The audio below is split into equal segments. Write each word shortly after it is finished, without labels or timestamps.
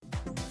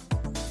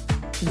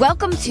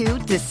Welcome to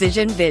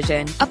Decision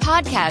Vision, a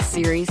podcast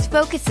series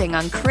focusing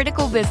on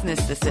critical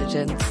business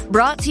decisions.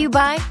 Brought to you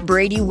by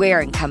Brady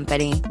Ware &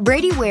 Company.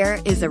 Brady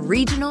Ware is a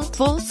regional,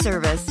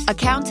 full-service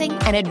accounting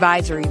and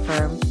advisory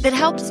firm that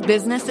helps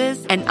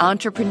businesses and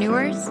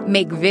entrepreneurs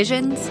make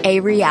visions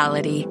a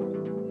reality.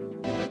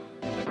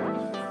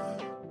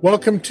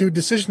 Welcome to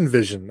Decision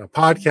Vision, a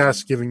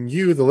podcast giving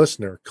you, the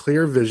listener,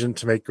 clear vision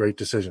to make great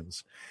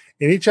decisions.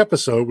 In each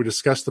episode, we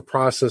discuss the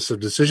process of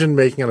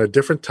decision-making on a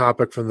different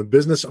topic from the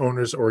business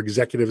owner's or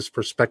executive's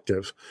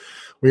perspective.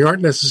 We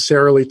aren't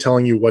necessarily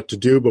telling you what to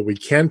do, but we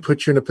can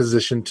put you in a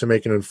position to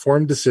make an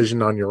informed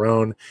decision on your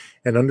own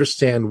and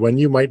understand when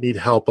you might need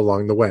help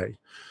along the way.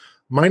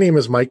 My name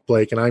is Mike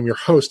Blake, and I'm your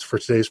host for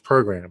today's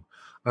program.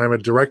 I'm a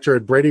director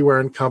at Brady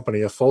Ware & Company,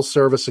 a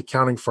full-service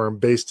accounting firm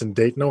based in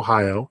Dayton,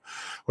 Ohio,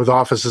 with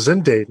offices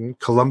in Dayton,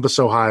 Columbus,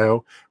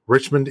 Ohio,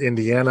 Richmond,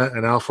 Indiana,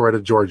 and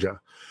Alpharetta, Georgia.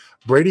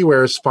 Brady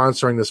Ware is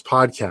sponsoring this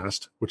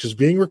podcast, which is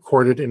being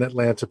recorded in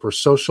Atlanta per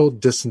social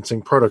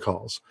distancing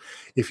protocols.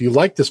 If you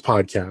like this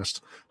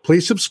podcast,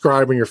 please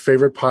subscribe on your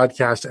favorite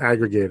podcast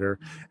aggregator,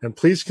 and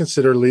please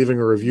consider leaving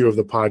a review of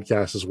the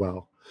podcast as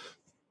well.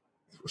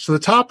 So the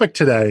topic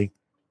today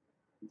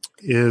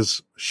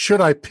is,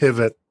 should I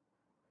pivot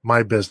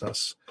my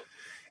business?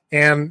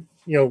 And,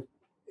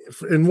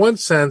 in one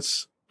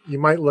sense, you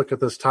might look at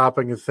this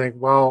topic and think,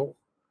 well,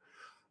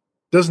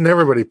 doesn't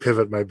everybody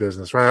pivot my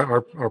business, right?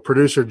 Our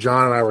producer,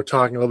 John, and I were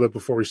talking a little bit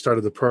before we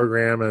started the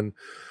program, and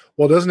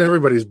well, doesn't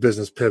everybody's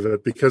business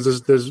pivot?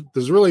 Because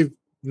there's really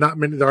not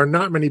many, there are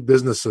not many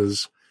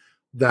businesses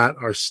that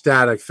are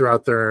static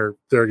throughout their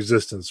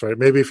existence, right?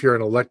 Maybe if you're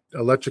an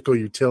electrical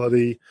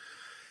utility,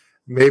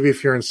 maybe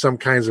if you're in some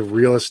kinds of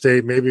real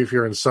estate, maybe if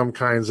you're in some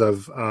kinds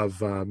of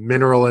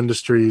mineral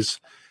industries,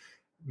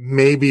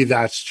 maybe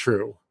that's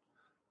true.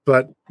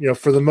 But,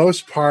 for the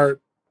most part,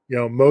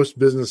 most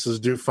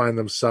businesses do find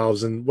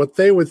themselves in what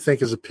they would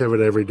think is a pivot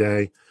every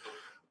day.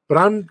 But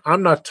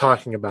I'm not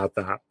talking about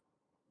that.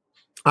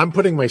 I'm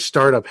putting my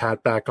startup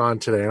hat back on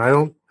today, and I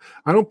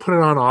don't put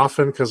it on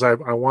often because I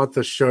want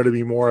this show to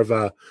be more of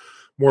a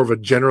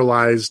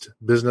generalized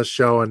business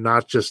show and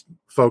not just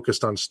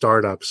focused on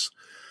startups.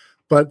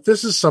 But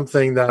this is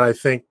something that I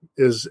think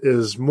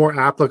is more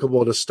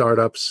applicable to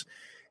startups.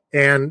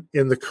 And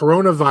in the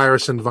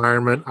coronavirus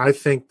environment, I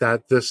think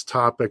that this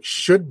topic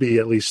should be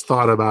at least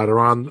thought about or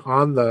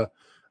on the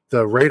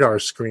radar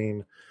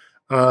screen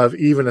of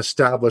even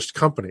established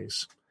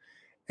companies.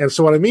 And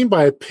so what I mean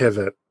by a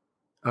pivot,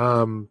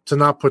 to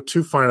not put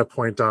too fine a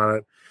point on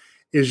it,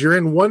 is you're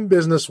in one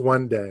business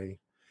one day,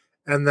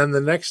 and then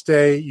the next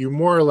day you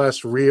more or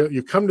less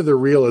you come to the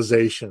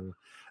realization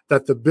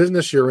that the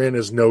business you're in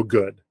is no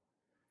good.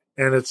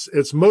 And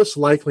it's most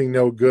likely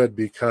no good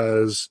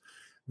because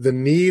the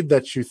need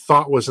that you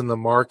thought was in the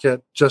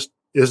market just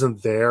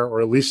isn't there, or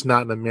at least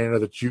not in a manner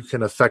that you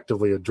can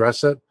effectively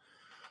address it.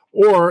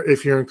 Or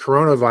if you're in the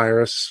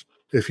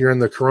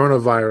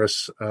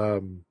coronavirus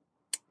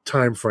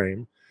time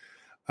frame,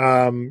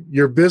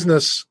 your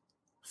business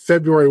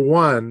February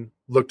 1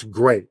 looked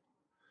great,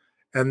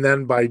 and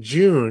then by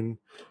June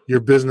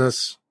your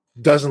business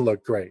doesn't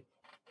look great,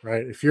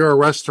 right? If you're a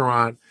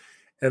restaurant,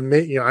 and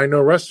I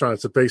know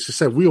restaurants that basically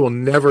said we will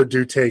never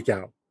do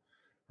takeout.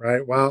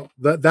 Right. Well,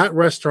 that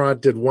restaurant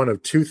did one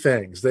of two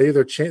things. They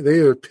either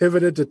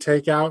pivoted to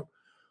takeout,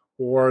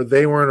 or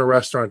they weren't a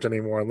restaurant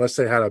anymore unless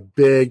they had a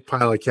big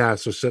pile of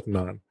cash they're sitting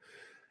on.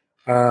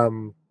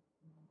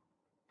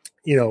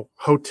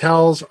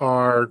 Hotels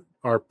are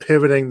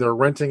pivoting. They're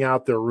renting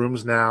out their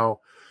rooms now,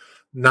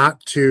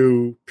 not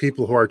to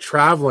people who are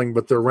traveling,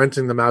 but they're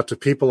renting them out to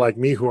people like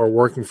me who are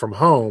working from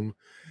home,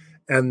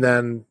 and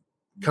then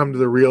come to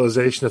the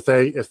realization if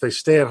they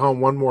stay at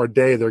home one more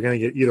day, they're going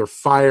to get either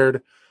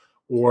fired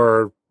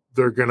or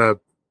they're gonna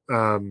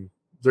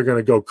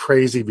go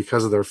crazy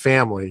because of their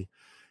family,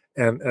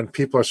 and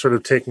people are sort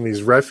of taking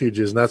these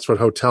refuges, and that's what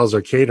hotels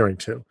are catering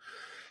to.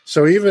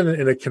 So even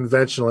in a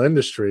conventional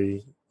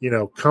industry,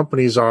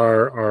 companies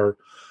are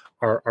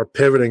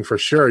pivoting for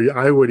sure.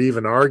 I would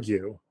even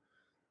argue,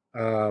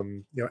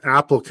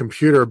 Apple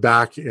Computer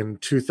back in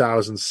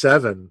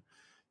 2007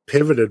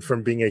 pivoted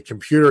from being a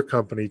computer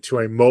company to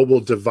a mobile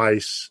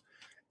device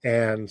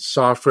and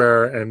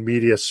software and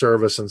media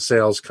service and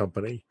sales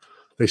company.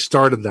 They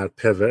started that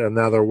pivot, and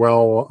now they're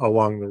well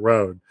along the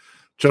road.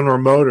 General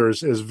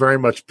Motors is very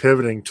much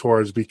pivoting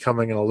towards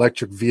becoming an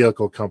electric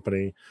vehicle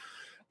company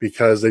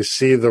because they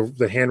see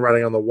the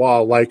handwriting on the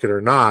wall, like it or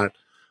not.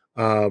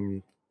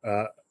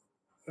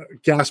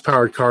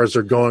 Gas-powered cars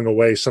are going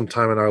away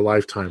sometime in our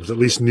lifetimes. At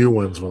least new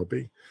ones will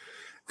be.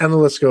 And the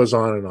list goes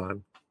on and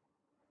on.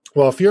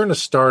 Well, if you're in a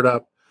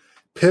startup,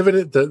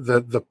 pivot,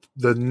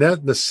 the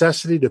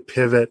necessity to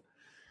pivot,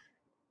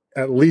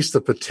 at least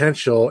the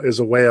potential, is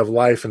a way of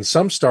life. And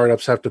some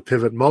startups have to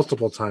pivot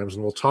multiple times,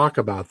 and we'll talk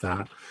about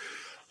that.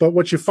 But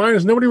what you find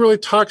is nobody really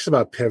talks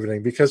about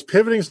pivoting because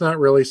pivoting is not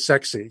really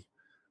sexy.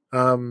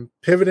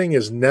 Pivoting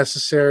is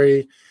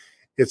necessary.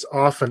 It's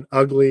often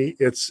ugly.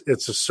 It's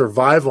a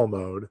survival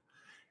mode.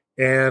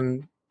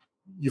 And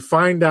you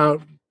find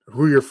out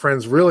who your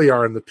friends really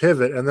are in the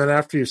pivot. And then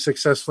after you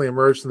successfully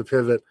emerge from the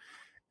pivot,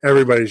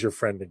 everybody's your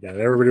friend again.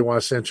 Everybody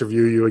wants to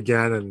interview you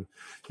again, and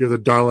you're the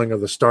darling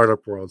of the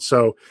startup world.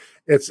 So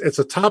it's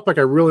a topic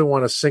I really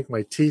want to sink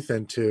my teeth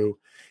into.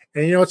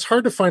 And, it's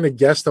hard to find a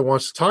guest that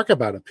wants to talk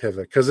about a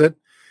pivot because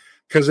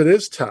it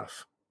is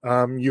tough.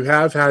 You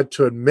have had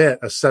to admit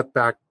a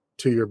setback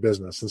to your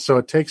business. And so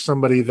it takes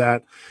somebody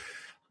that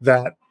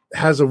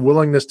has a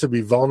willingness to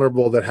be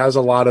vulnerable, that has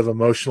a lot of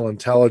emotional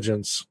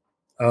intelligence,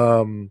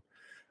 that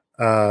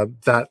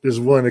is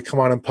willing to come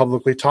on and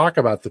publicly talk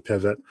about the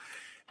pivot.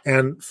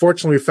 And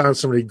fortunately, we found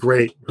somebody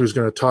great who's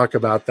going to talk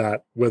about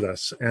that with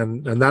us.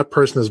 And that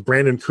person is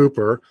Brandon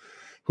Cooper,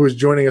 who is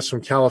joining us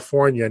from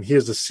California, and he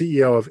is the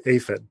CEO of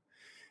Aphid.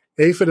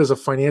 Aphid is a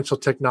financial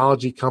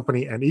technology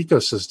company and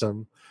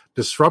ecosystem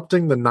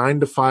disrupting the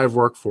 9-to-5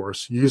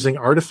 workforce using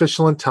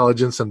artificial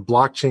intelligence and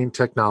blockchain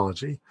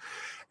technology.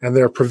 And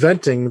they're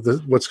preventing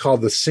what's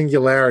called the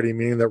singularity,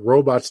 meaning that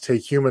robots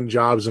take human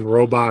jobs and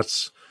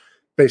robots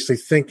basically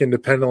think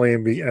independently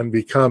and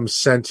become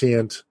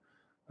sentient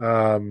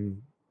artificial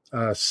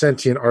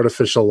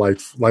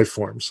life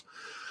forms.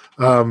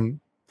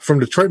 From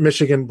Detroit,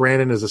 Michigan,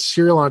 Brandon is a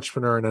serial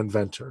entrepreneur and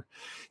inventor.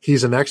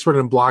 He's an expert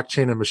in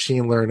blockchain and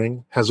machine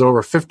learning, has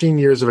over 15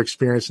 years of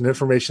experience in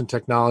information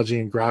technology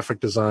and graphic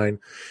design,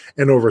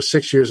 and over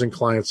 6 years in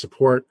client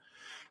support.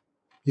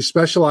 He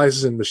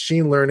specializes in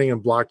machine learning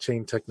and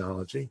blockchain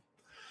technology.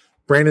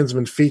 Brandon's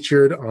been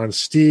featured on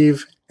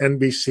Steve,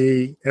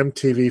 NBC,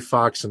 MTV,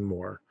 Fox, and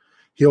more.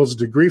 He holds a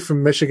degree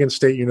from Michigan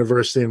State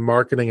University in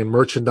marketing and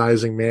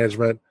merchandising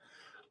management.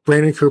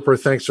 Brandon Cooper,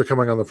 thanks for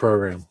coming on the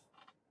program.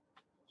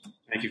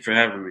 Thank you for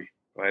having me.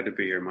 Glad to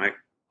be here, Mike.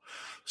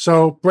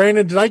 So,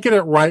 Brandon, did I get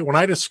it right when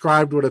I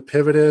described what a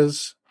pivot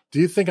is? Do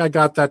you think I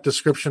got that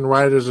description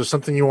right? Or is there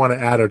something you want to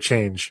add or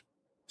change?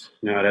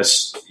 No,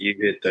 you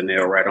hit the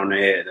nail right on the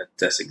head.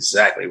 That's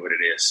exactly what it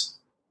is.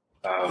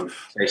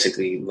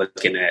 Basically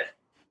looking at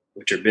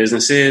what your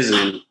business is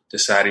and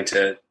deciding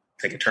to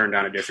take a turn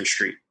down a different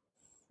street.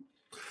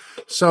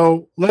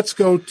 So let's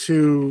go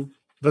to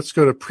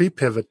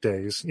pre-pivot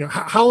days.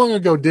 How long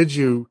ago did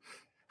you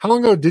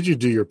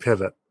do your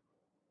pivot?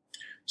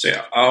 So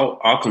yeah,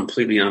 I'll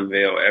completely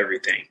unveil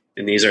everything.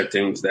 And these are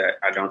things that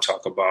I don't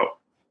talk about.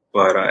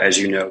 But as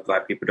you know,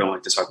 Black people don't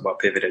like to talk about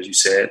pivot, as you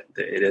said.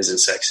 It isn't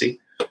sexy.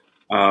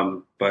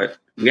 But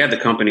we had the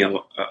company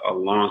a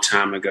long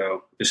time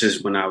ago. This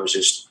is when I was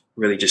just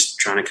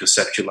trying to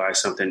conceptualize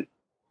something.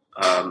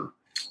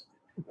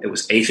 It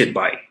was Aphid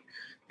Byte,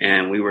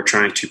 and we were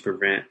trying to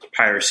prevent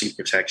piracy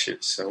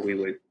protection. So we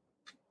would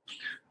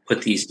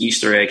put these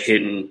Easter egg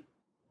hidden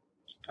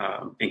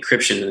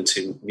encryption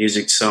into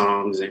music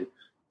songs and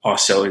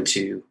also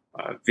into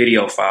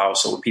video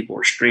files. So when people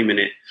were streaming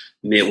it,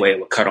 midway it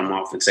would cut them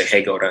off and say,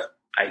 hey, go to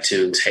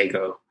iTunes, hey,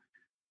 go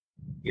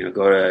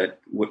to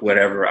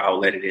whatever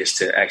outlet it is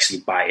to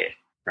actually buy it,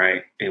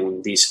 right? And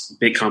when these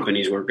big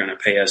companies were going to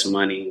pay us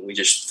money, we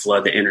just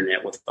flood the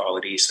internet with all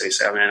of these. So they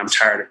said, man, I'm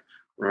tired of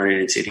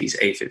running into these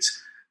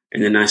aphids.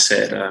 And then I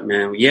said,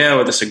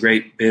 that's a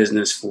great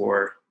business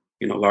for,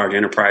 large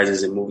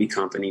enterprises and movie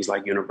companies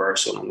like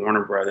Universal and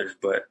Warner Brothers,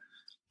 but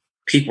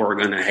people are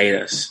going to hate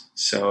us.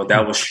 So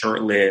that was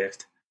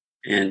short-lived,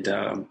 and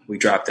we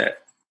dropped that.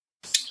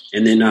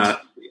 And then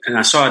and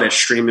I saw that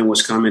streaming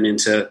was coming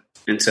into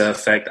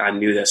effect. I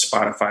knew that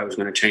Spotify was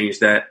going to change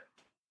that.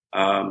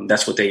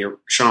 That's what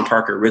Sean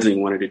Parker originally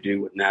wanted to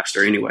do with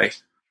Napster anyway,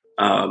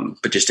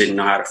 but just didn't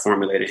know how to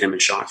formulate it, him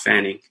and Sean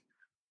Fanning.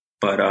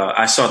 But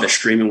I saw that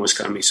streaming was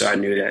coming, so I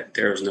knew that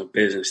there was no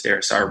business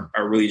there. So I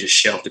really just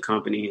shelved the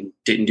company and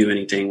didn't do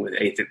anything with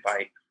Aphid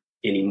Byte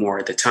anymore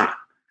at the time.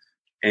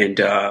 And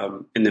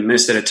in the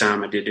midst of the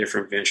time, I did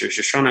different ventures,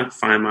 just trying to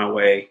find my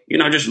way,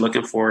 just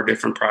looking for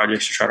different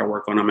projects to try to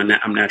work on them. And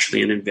I'm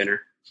naturally an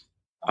inventor.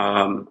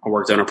 I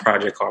worked on a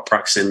project called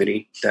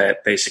Proximity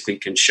that basically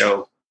can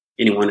show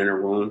anyone in a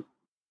room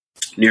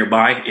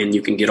nearby, and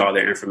you can get all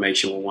their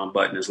information with one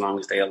button as long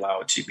as they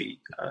allow it to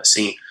be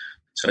seen.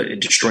 So it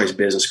destroys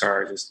business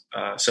cards.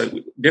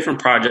 So different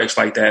projects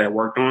like that I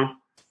worked on.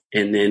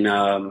 And then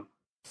I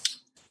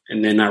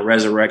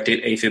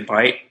resurrected Aphid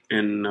Byte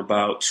in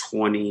about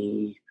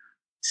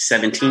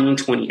 2017,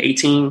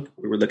 2018.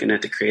 We were looking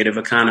at the creative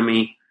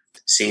economy,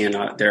 seeing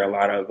there are a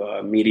lot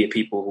of media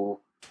people who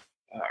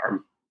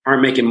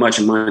aren't making much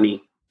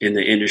money in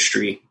the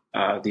industry.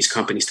 These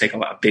companies take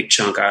a big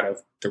chunk out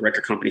of the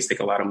record companies take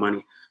a lot of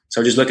money.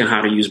 So just looking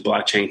how to use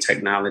blockchain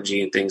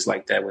technology and things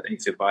like that with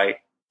Aphid Byte.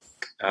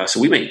 So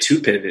we made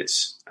 2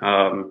 pivots.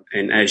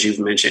 And as you've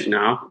mentioned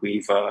now,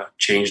 we've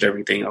changed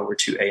everything over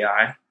to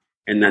AI.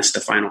 And that's the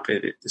final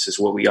pivot. This is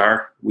what we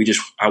are.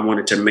 I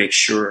wanted to make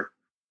sure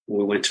when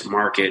we went to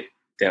market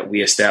that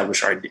we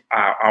established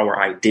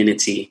our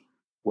identity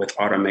with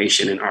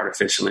automation and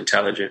artificial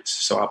intelligence.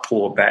 So I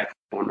pulled back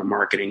on the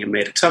marketing and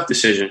made a tough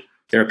decision.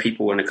 There are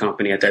people in the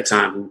company at that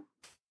time who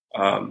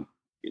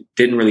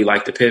didn't really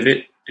like the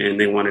pivot, and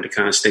they wanted to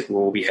kind of stick with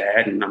what we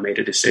had. And I made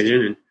a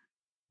decision, and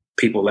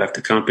people left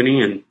the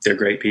company, and they're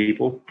great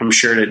people. I'm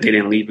sure that they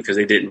didn't leave because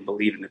they didn't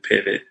believe in the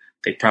pivot.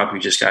 they probably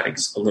just got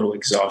a little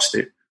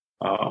exhausted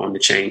on the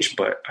change,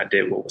 but I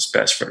did what was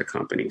best for the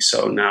company.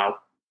 So now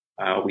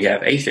we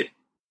have AFIT.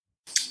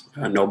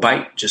 No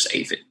bite, just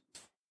AFIT.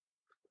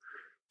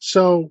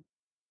 So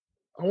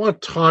I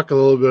want to talk a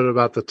little bit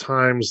about the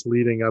times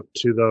leading up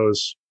to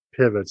those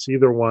pivots,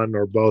 either one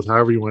or both,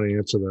 however you want to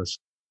answer this.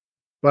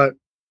 But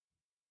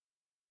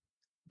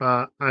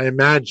I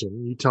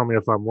imagine, you tell me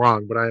if I'm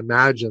wrong, but I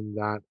imagine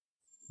that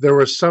there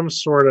was some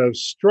sort of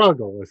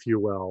struggle, if you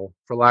will,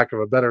 for lack of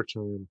a better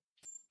term,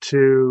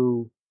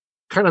 to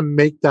kind of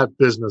make that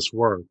business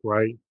work,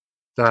 right?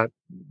 That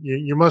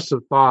you must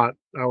have thought,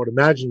 I would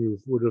imagine you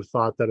would have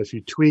thought that if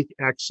you tweak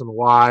X and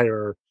Y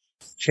or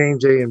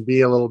change A and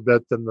B a little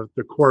bit, then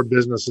the core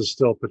business is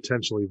still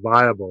potentially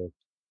viable.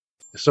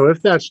 So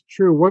if that's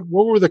true, what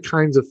were the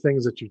kinds of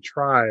things that you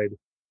tried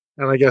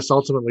and I guess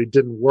ultimately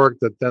didn't work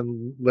that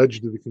then led you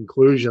to the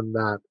conclusion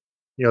that,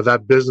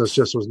 that business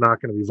just was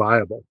not going to be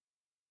viable?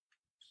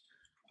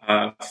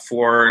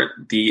 For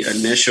the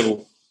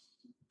initial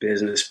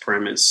business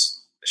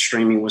premise,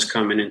 streaming was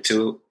coming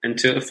into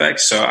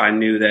effect. So I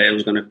knew that it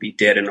was going to be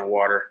dead in the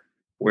water,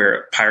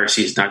 where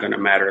piracy is not going to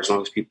matter as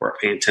long as people are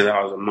paying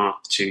 $10 a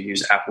month to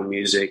use Apple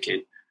Music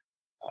and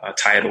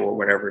Tidal or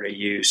whatever they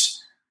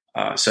use.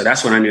 So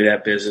that's when I knew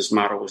that business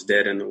model was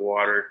dead in the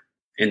water.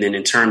 And then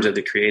in terms of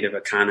the creative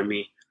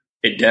economy,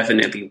 it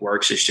definitely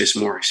works. It's just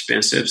more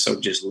expensive. So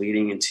just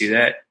leading into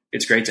that,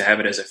 it's great to have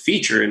it as a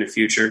feature in the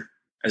future,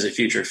 as a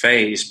future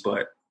phase.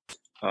 But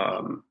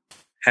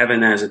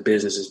having that as a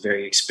business is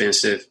very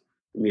expensive.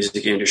 The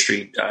music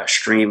industry,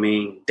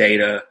 streaming,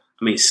 data.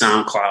 I mean,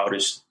 SoundCloud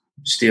is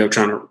still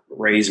trying to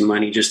raise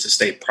money just to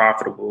stay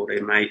profitable. They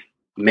might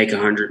make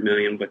 100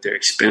 million, but their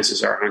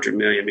expenses are 100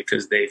 million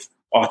because they've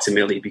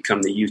ultimately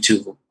become the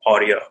YouTube of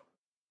audio.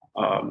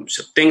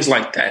 So things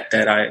like that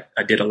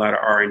I did a lot of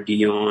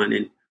R&D on,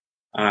 and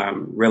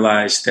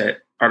realized that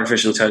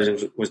artificial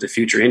intelligence was the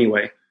future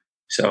anyway.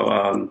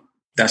 So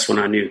that's when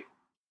I knew.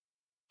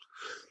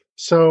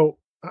 So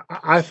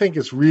I think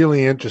it's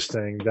really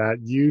interesting that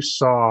you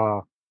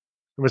saw,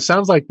 it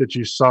sounds like that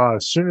you saw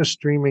as soon as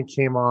streaming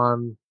came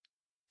on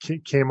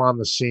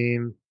the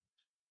scene,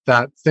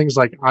 that things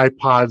like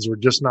iPods were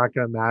just not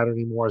going to matter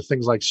anymore.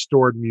 Things like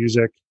stored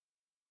music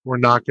were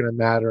not going to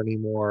matter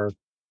anymore.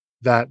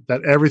 That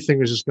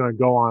everything is just going to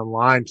go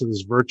online to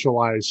this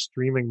virtualized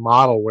streaming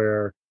model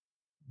where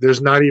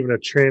there's not even a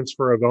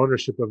transfer of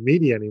ownership of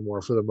media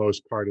anymore for the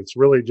most part. It's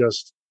really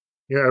just,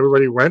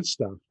 everybody rents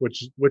stuff,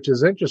 which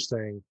is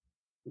interesting.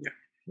 Yeah.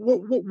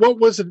 What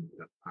was it?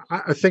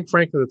 I think,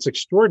 frankly, that's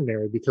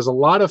extraordinary because a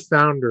lot of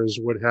founders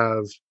would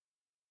have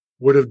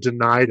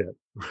denied it,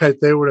 right?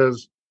 They would have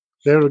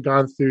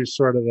gone through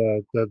sort of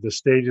the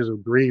stages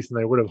of grief, and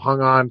they would have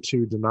hung on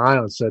to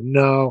denial and said,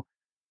 no,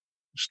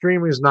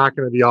 streaming is not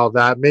going to be all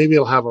that. Maybe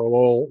it'll have a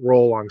role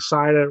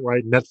alongside it,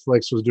 right?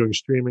 Netflix was doing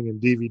streaming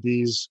and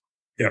DVDs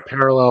in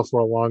parallel for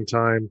a long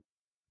time.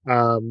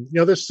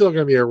 There's still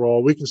going to be a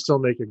role. We can still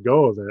make a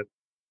go of it.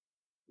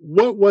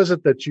 What was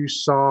it that you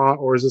saw,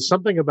 or is it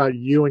something about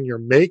you and your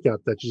makeup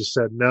that you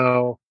said,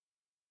 no,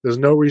 there's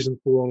no reason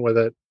fooling with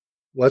it.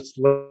 Let's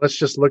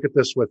just look at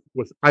this with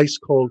ice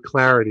cold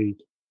clarity,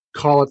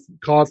 call it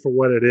for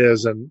what it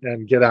is,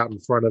 and get out in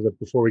front of it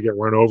before we get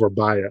run over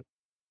by it.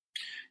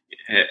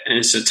 And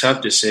it's a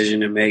tough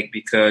decision to make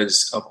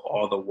because of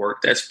all the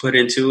work that's put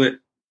into it,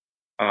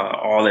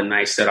 all the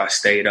nights that I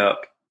stayed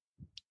up.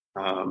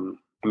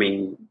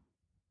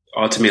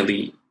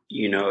 Ultimately,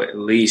 at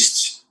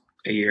least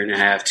a year and a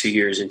half, 2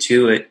 years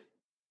into it,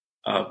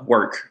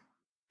 work.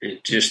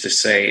 And just to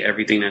say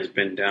everything that's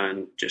been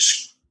done,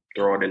 just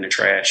throw it in the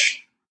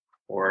trash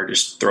or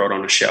just throw it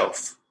on a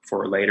shelf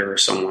for later or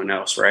someone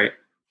else, right?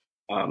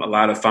 A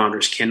lot of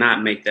founders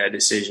cannot make that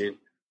decision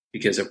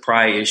because of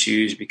pride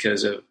issues,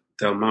 because of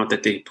the amount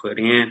that they put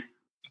in,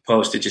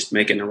 opposed to just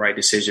making the right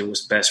decision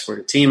was best for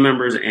the team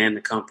members and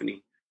the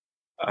company.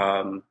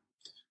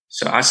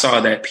 So I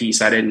saw that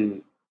piece. I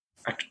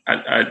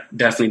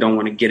definitely don't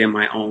want to get in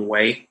my own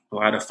way. A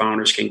lot of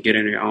founders can get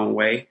in their own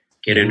way,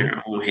 get in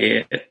their own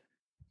head,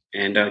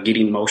 and get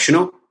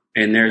emotional.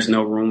 And there's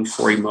no room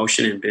for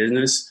emotion in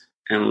business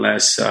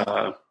unless,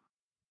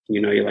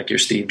 you're like your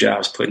Steve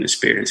Jobs, putting the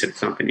spirit into the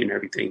company and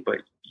everything.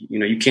 But,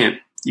 you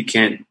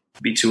can't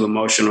be too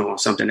emotional on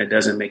something that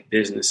doesn't make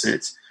business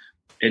sense.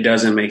 It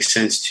doesn't make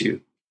sense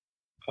to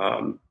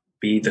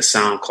be the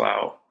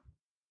SoundCloud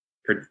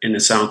in the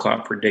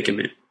SoundCloud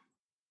predicament.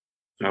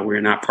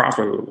 We're not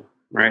profitable,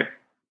 right?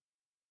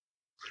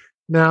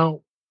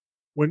 Now,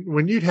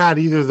 when you'd had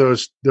either of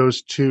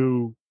those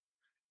two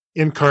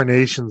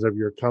incarnations of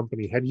your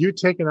company, had you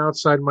taken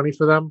outside money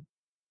for them?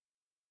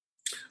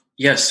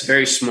 Yes,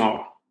 very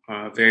small,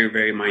 very,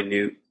 very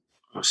minute,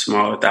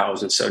 small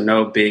 1,000. So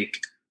no big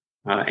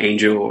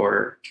angel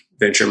or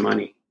venture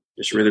money,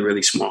 just really,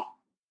 really small.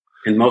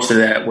 And most of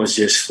that was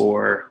just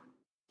for,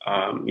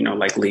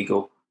 like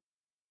legal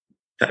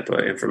type of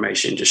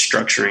information, just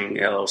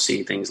structuring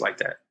LLC, things like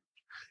that.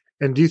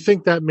 And do you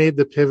think that made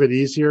the pivot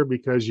easier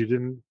because you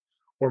didn't,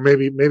 or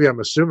maybe I'm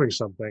assuming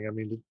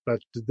something.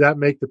 But did that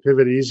make the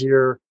pivot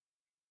easier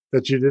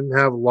that you didn't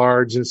have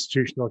large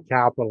institutional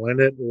capital in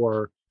it,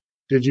 or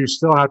did you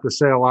still have to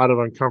say a lot of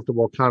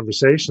uncomfortable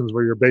conversations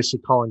where you're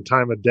basically calling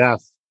time of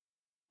death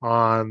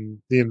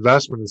on the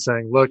investment and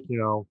saying, look,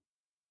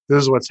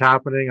 this is what's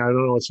happening. I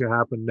don't know what's going to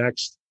happen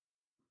next.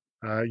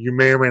 You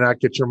may or may not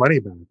get your money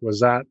back.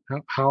 Was that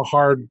how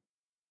hard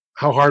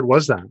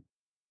was that?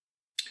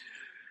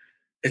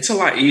 It's a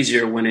lot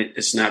easier when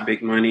it's not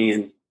big money,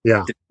 and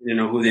yeah,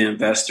 who the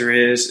investor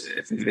is.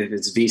 If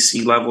it's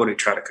VC level, they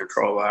try to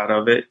control a lot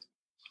of it.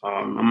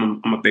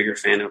 I'm a bigger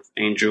fan of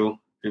angel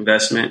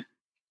investment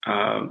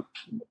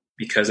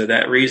because of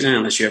that reason,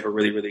 unless you have a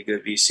really, really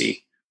good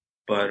VC.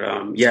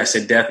 But yes,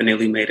 it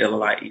definitely made it a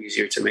lot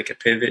easier to make a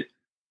pivot.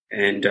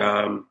 And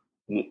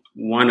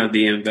one of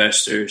the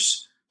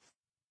investors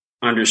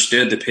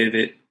understood the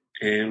pivot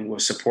and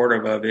was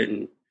supportive of it.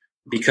 And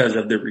because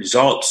of the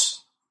results,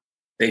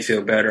 they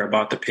feel better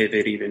about the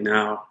pivot even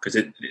now,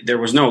 because there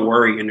was no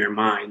worry in their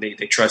mind. They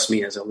trust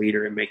me as a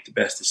leader and make the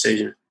best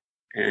decision.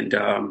 And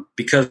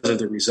because of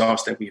the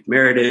results that we've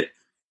merited,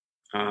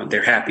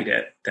 they're happy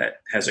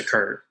that has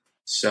occurred.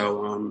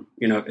 So,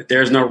 if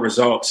there's no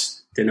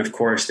results, then of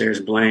course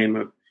there's blame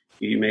of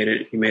you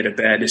made a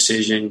bad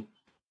decision.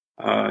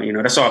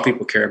 That's all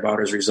people care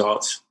about is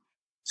results.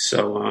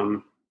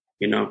 So,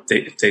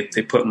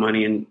 they put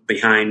money in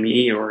behind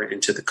me or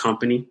into the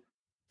company,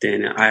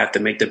 then I have to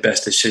make the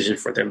best decision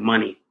for their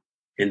money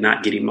and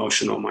not get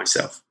emotional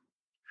myself.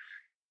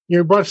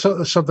 You brought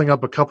something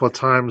up a couple of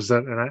times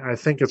and I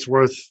think it's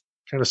worth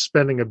kind of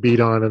spending a beat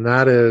on, and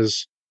that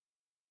is,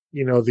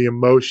 the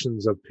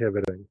emotions of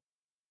pivoting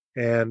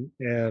and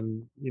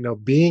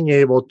being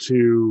able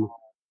to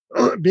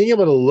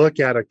look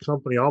at a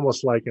company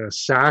almost like an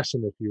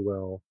assassin, if you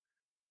will,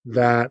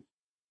 that,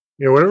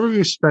 whatever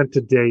you spent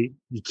to date,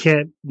 you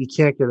can't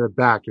get it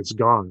back. It's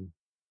gone.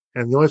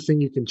 And the only thing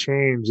you can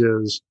change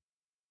is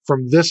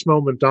from this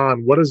moment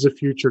on, what is the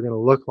future going to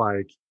look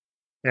like?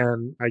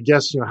 And I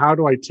guess, how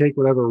do I take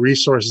whatever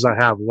resources I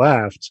have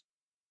left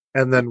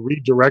and then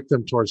redirect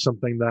them towards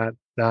something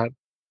that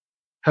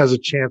has a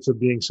chance of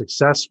being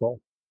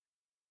successful?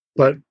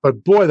 But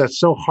boy, that's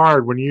so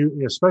hard when you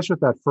especially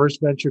with that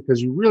first venture,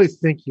 because you really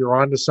think you're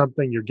onto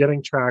something, you're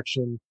getting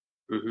traction,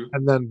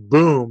 and then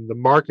boom, the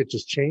market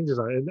just changes.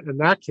 In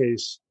that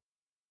case,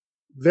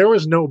 there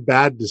was no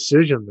bad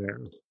decision there.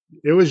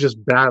 It was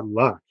just bad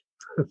luck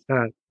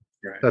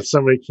that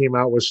somebody came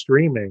out with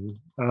streaming,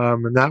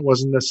 and that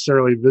wasn't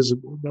necessarily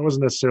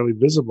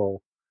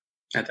visible.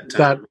 At the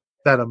time.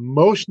 That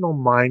emotional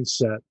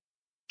mindset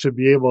to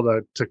be able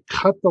to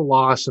cut the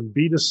loss and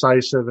be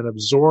decisive and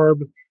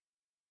absorb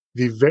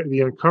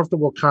the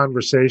uncomfortable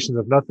conversations,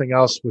 if nothing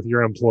else, with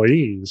your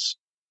employees.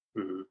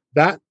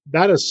 That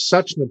is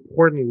such an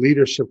important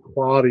leadership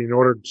quality in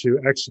order to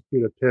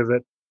execute a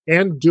pivot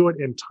and do it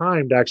in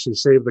time to actually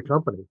save the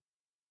company.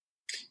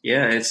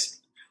 Yeah,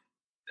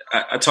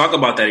 I talk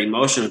about that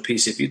emotional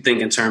piece. If you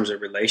think in terms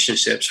of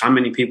relationships, how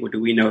many people do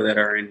we know that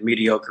are in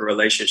mediocre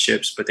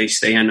relationships, but they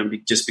stay in them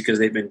just because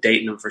they've been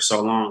dating them for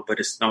so long, but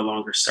it's no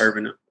longer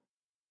serving them,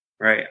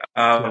 right?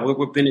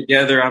 We've been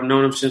together. I've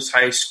known them since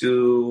high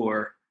school,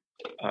 or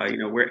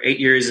we're 8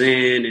 years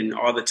in, and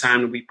all the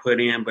time that we put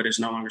in, but it's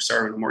no longer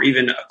serving them. Or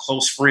even a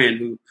close friend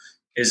who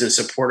isn't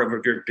supportive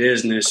of your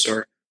business,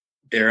 or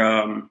they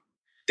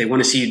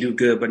want to see you do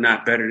good, but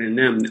not better than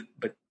them.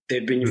 But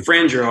they've been your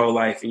friends your whole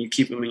life, and you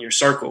keep them in your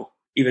circle,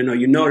 even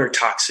though they're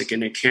toxic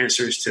and they're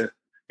cancerous to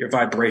your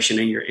vibration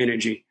and your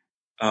energy.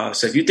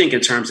 So if you think in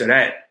terms of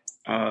that,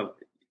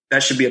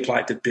 that should be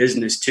applied to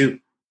business too.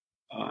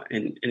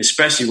 And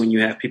especially when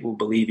you have people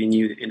believe in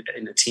you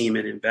in the team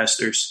and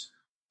investors.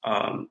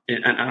 And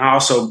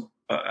also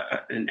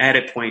an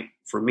added point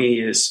for me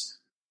is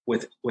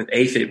with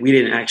AFIT, we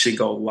didn't actually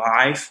go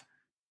live.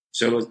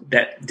 So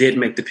that did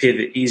make the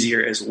pivot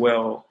easier as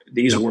well.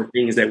 These were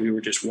things that we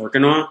were just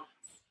working on.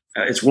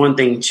 It's one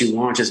thing to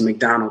launch as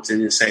McDonald's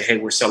and then say, hey,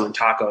 we're selling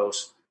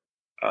tacos.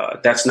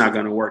 That's not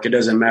going to work. It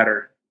doesn't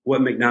matter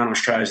what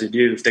McDonald's tries to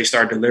do. If they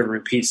start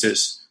delivering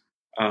pizzas,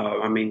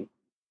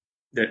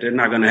 they're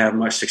not going to have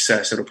much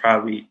success. It'll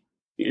probably,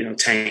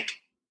 tank.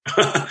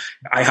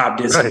 IHOP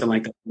did something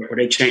like that, where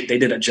they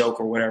did a joke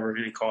or whatever,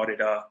 and they called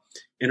it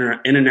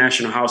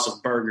International House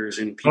of Burgers.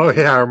 And people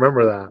I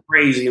remember that.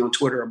 Crazy on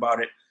Twitter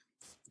about it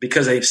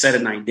because they've set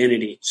an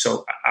identity.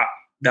 So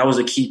that was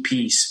a key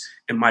piece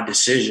in my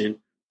decision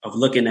of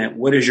looking at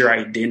what is your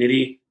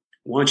identity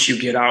once you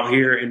get out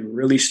here and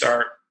really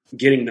start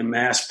getting the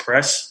mass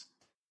press.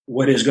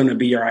 What is going to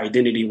be your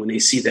identity when they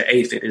see the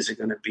AFIT? Is it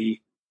going to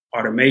be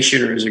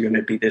automation, or is it going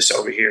to be this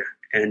over here?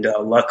 And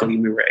luckily,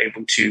 we were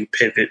able to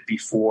pivot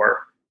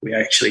before we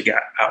actually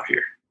got out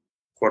here,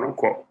 quote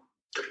unquote.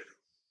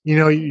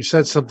 You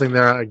said something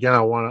there again.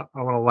 I want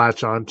to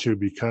latch on to,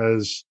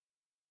 because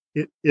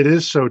it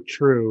is so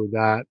true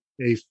that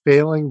a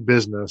failing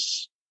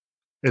business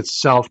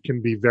itself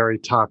can be very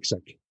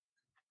toxic.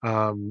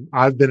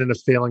 I've been in a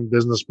failing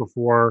business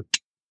before,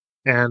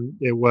 and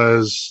it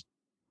was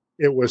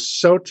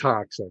so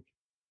toxic,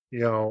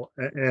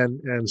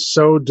 and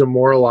so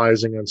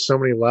demoralizing on so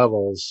many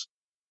levels,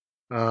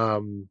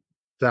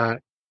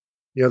 that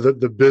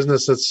the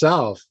business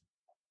itself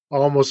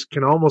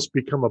can almost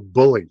become a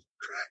bully.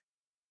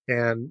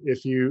 And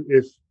if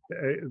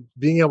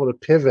being able to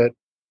pivot,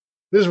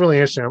 this is really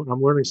interesting.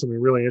 I'm learning something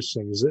really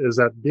interesting is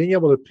that being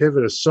able to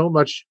pivot is so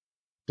much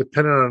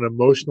dependent on an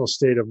emotional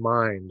state of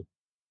mind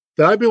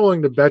that I'd be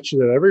willing to bet you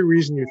that every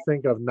reason you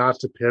think of not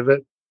to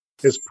pivot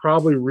is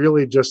probably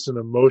really just an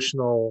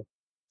emotional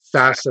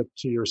facet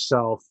to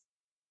yourself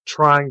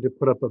trying to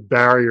put up a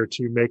barrier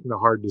to you making the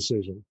hard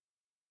decision.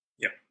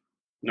 Yeah,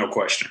 no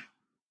question.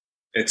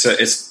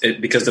 It's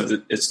because of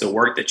it's the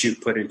work that you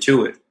put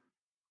into it.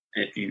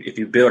 If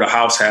you build a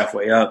house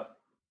halfway up,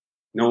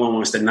 no one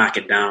wants to knock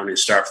it down and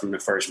start from the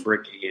first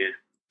brick again.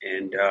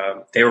 And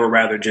they would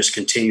rather just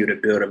continue to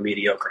build a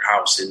mediocre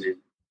house and then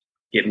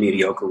get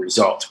mediocre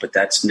results. But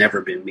that's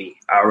never been me.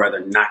 I'd rather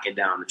knock it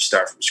down and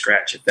start from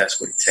scratch if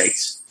that's what it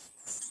takes.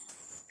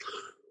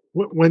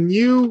 When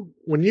you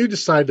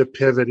decide to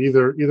pivot,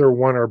 either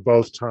one or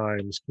both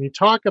times, can you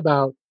talk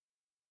about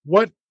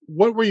what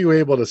were you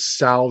able to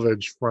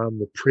salvage from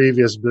the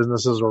previous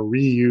businesses or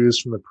reuse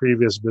from the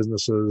previous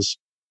businesses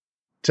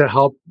to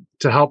help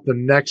the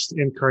next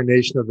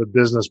incarnation of the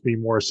business be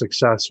more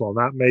successful?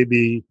 And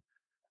that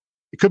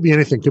it could be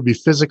anything. It could be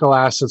physical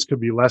assets, could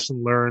be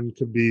lesson learned,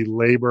 could be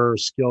labor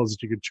skills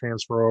that you could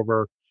transfer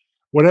over,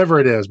 whatever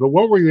it is. But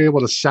what were you able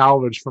to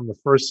salvage from the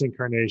first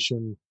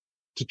incarnation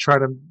to try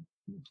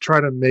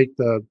to make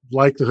the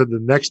likelihood the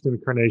next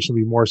incarnation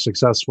be more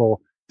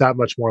successful that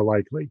much more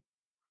likely?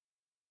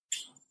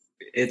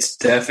 It's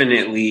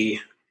definitely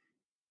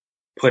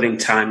putting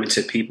time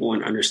into people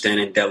and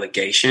understanding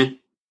delegation.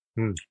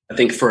 I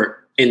think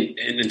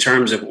in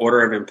terms of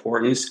order of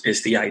importance,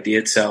 it's the idea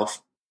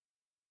itself.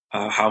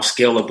 How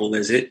scalable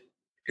is it?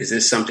 Is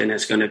this something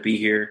that's going to be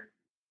here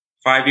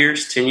 5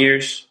 years, 10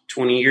 years,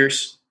 20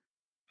 years?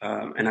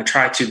 And I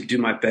try to do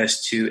my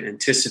best to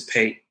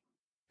anticipate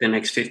the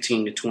next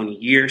 15 to 20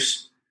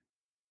 years.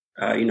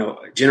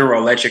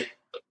 General Electric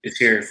is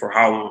here for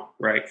how long,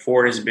 right?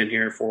 Ford has been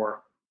here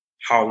for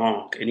how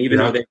long? And even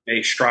though they've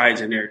made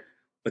strides in there,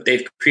 but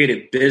they've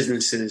created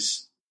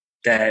businesses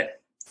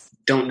that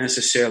don't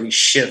necessarily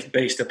shift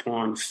based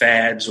upon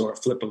fads or a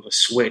flip of a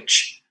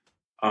switch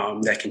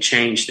that can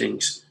change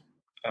things.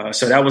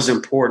 So that was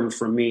important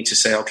for me to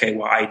say, okay,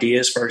 well,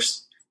 ideas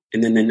first.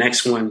 And then the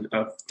next one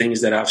of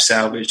things that I've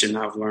salvaged and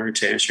I've learned,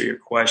 to answer your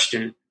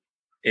question,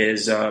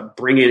 is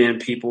bringing in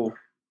people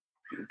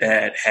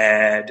that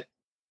had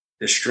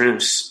the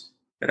strengths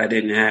that I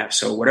didn't have.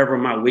 So whatever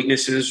my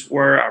weaknesses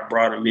were, I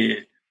brought them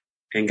in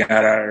and got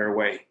out of their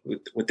way.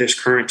 With this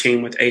current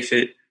team with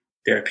AFIT,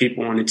 there are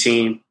people on the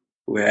team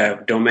who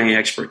have domain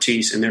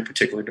expertise in their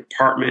particular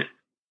department.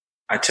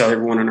 I tell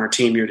everyone on our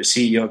team, you're the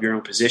CEO of your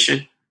own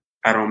position.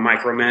 I don't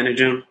micromanage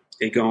them.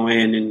 They go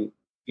in and,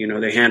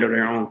 they handle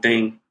their own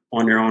thing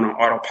on their own on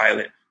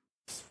autopilot.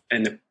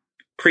 And the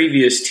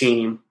previous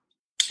team,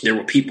 there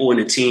were people in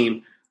the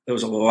team. There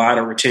was a lot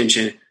of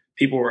retention.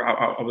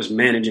 I was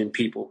managing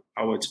people.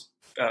 I was,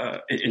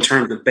 in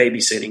terms of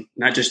babysitting,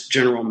 not just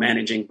general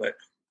managing, but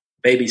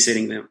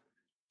babysitting them.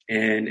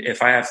 And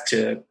if I have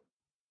to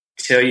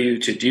tell you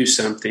to do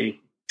something,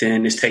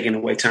 then it's taking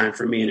away time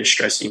for me and it's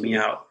stressing me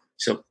out.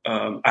 So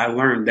I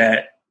learned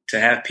that to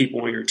have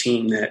people on your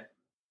team that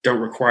don't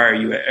require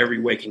you at every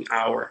waking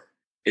hour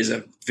is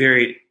a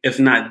very, if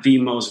not the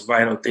most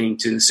vital thing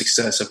to the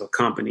success of a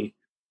company.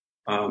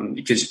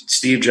 Because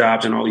Steve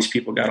Jobs and all these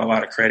people got a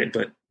lot of credit,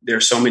 but there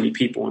are so many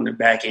people on the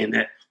back end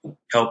that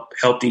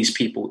help these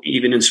people.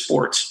 Even in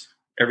sports,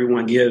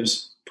 everyone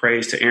gives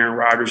praise to Aaron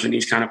Rodgers and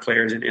these kind of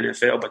players in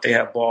NFL, but they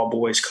have ball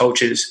boys,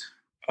 coaches,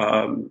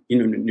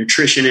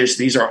 nutritionists.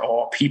 These are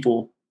all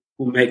people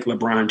who make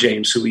LeBron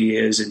James who he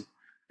is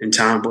and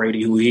Tom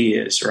Brady who he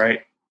is,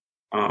 right?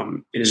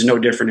 It is no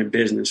different in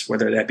business,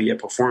 whether that be a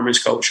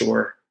performance coach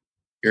or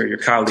your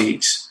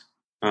colleagues.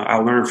 I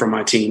learn from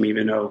my team,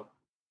 even though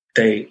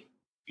they,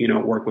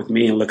 work with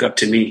me and look up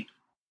to me.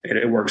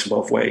 It works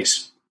both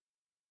ways.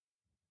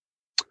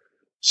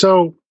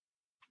 So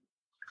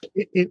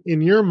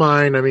in your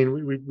mind, I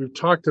mean, we've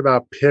talked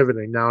about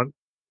pivoting. Now,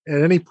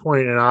 at any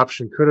point, an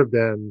option could have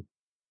been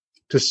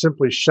to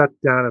simply shut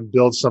down and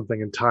build something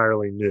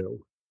entirely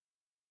new.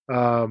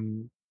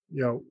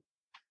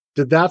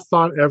 Did that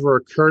thought ever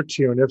occur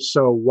to you? And if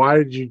so, why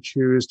did you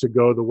choose to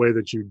go the way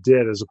that you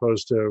did as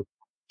opposed to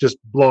just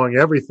blowing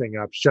everything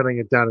up, shutting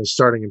it down and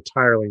starting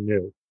entirely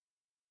new?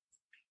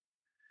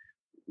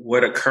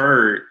 What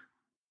occurred,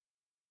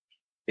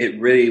 it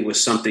really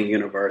was something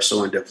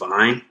universal and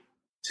divine,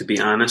 to be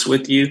honest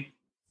with you,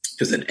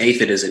 because an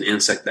aphid is an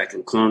insect that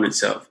can clone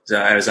itself.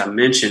 So as I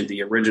mentioned,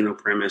 the original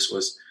premise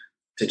was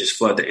to just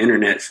flood the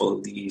internet full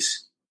of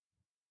these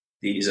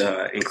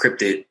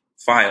encrypted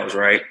files,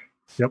 right?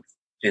 Yep.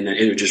 And then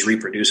it would just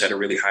reproduce at a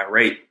really high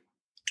rate.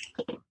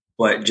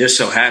 But just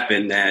so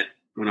happened that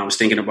when I was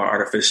thinking about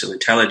artificial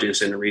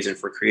intelligence and the reason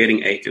for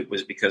creating AFIT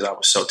was because I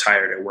was so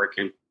tired of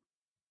working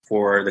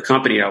for the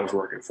company I was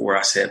working for.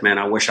 I said, man,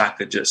 I wish I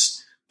could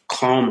just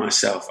calm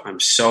myself. I'm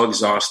so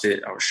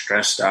exhausted. I was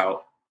stressed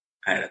out.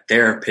 I had a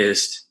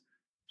therapist.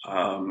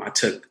 I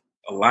took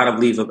a lot of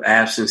leave of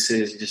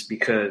absences just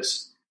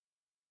because,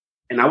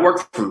 and I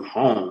work from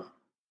home,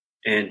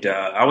 and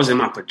I was in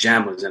my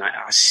pajamas, and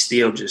I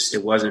still just,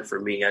 it wasn't for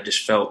me. I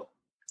just felt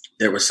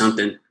there was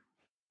something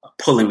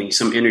pulling me,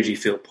 some energy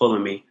field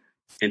pulling me.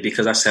 And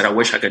because I said, I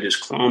wish I could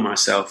just clone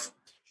myself,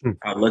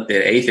 I looked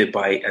at Aphid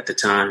Byte at the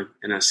time,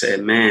 and I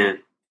said, man,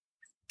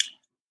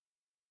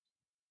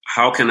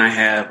 how can I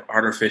have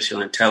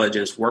artificial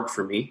intelligence work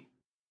for me?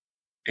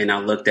 And I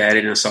looked at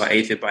it and I saw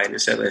Aphid Byte, and I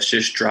said, let's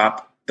just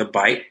drop the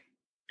byte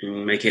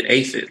and make it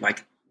Aphid.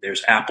 Like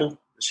there's Apple,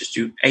 let's just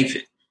do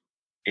Aphid.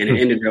 And it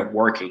ended up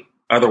working.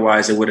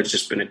 Otherwise, it would have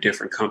just been a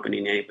different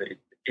company name, but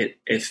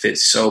it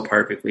fits so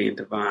perfectly in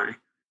Divine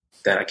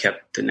that I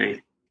kept the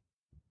name.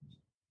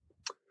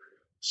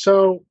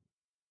 So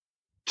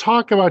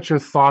talk about your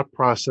thought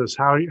process,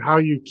 how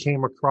you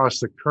came across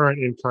the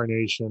current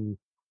incarnation,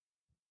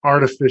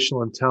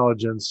 artificial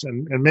intelligence,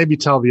 and maybe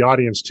tell the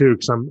audience too,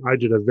 because I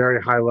did a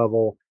very high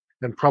level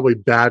and probably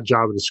bad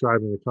job of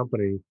describing the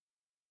company.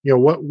 You know,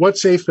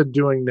 what's Aphid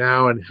doing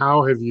now, and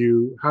how did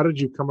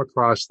you come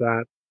across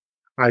that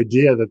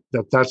idea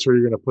that's where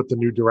you're going to put the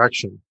new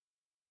direction?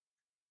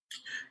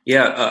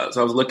 Yeah,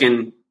 so I was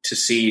looking to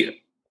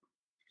see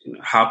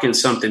how can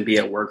something be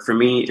at work for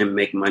me and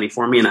make money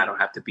for me, and I don't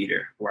have to be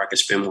there, where I can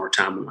spend more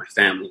time with my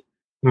family.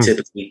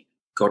 Typically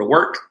go to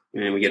work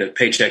and we get a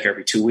paycheck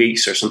every 2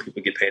 weeks, or some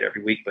people get paid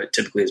every week, but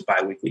typically it's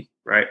biweekly,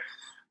 right?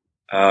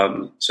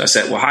 So I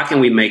said, well, how can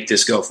we make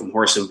this go from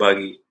horse and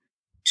buggy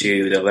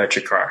to the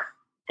electric car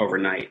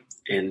overnight?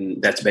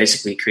 And that's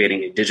basically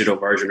creating a digital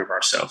version of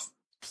ourselves.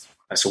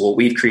 So what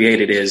we've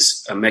created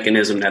is a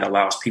mechanism that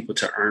allows people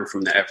to earn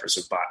from the efforts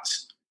of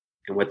bots.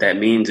 And what that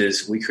means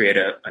is we create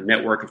a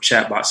network of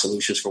chatbot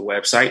solutions for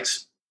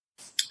websites.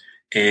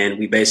 And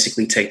we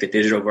basically take the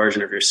digital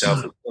version of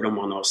yourself and put them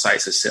on those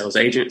sites as sales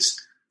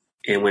agents.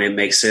 And when it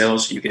makes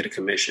sales, you get a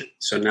commission.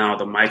 So now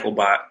the Michael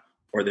bot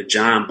or the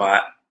John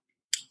bot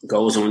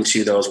goes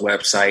onto those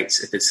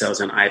websites. If it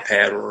sells an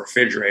iPad or a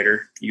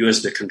refrigerator, you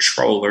as the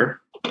controller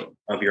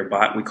of your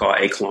bot, we call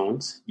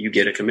A-clones, you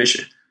get a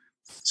commission.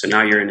 So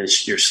now you're in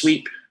your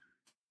sleep,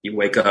 you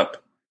wake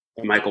up,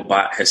 the Michael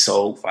bot has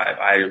sold 5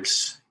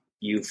 items.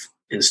 You've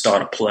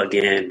installed a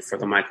plug-in for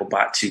the Michael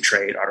bot to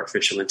trade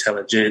artificial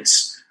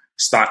intelligence,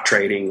 stock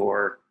trading,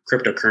 or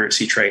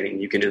cryptocurrency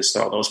trading. You can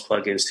install those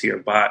plugins to your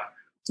bot.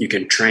 You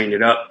can train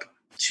it up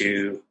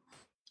to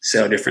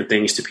sell different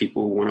things to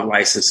people who want to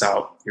license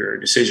out your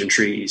decision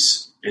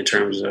trees in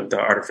terms of the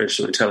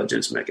artificial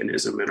intelligence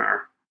mechanism in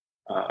our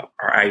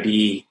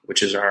IDE,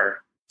 which is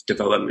our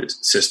development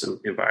system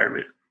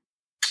environment.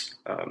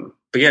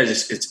 But yeah,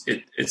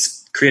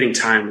 it's creating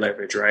time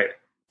leverage, right?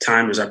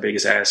 Time is our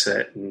biggest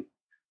asset, and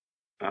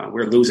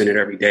we're losing it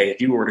every day.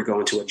 If you were to go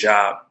into a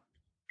job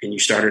and you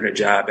started a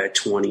job at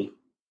 20,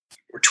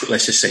 or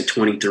let's just say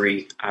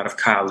 23 out of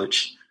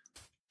college,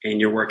 and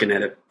you're working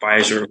at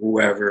Pfizer or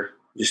whoever,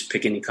 just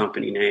pick any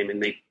company name,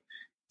 and they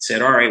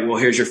said, all right, well,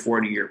 here's your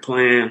 40-year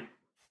plan.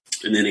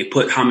 And then they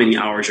put how many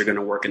hours you're going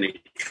to work, and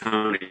they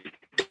counted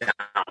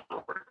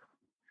downward.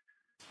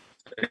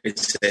 It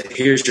said,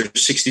 here's your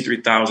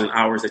 63,000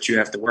 hours that you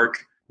have to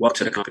work. Welcome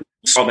to the company.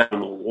 You saw that on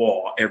the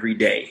wall every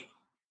day.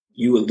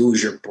 You would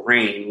lose your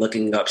brain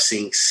looking up,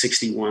 seeing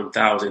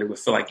 61,000. It would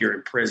feel like you're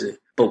in prison.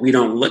 But we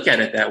don't look at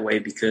it that way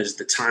because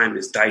the time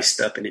is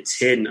diced up and it's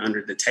hidden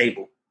under the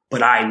table.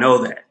 But I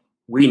know that.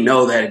 We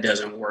know that it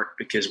doesn't work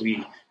because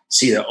we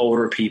see the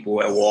older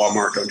people at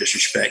Walmart, no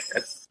disrespect,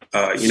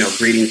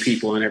 greeting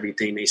people and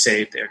everything. They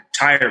say they're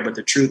tired, but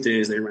the truth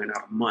is they ran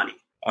out of money.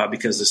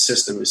 Because the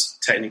system is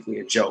technically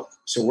a joke.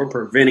 So we're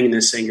preventing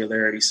this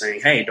singularity,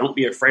 saying, hey, don't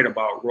be afraid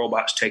about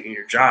robots taking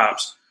your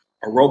jobs.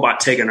 A robot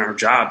taking our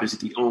job is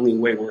the only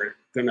way we're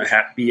going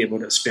to be able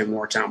to spend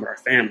more time with our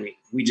family.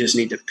 We just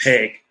need to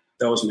peg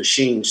those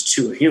machines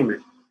to a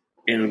human.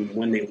 And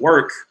when they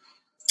work,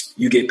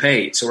 you get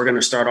paid. So we're going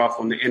to start off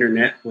on the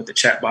internet with the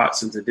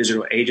chatbots and the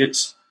digital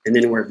agents. And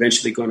then we're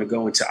eventually going to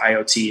go into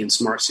IoT and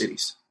smart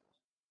cities.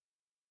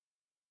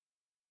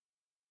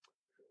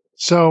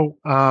 So,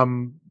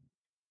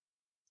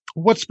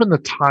 what's been the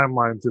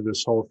timeline through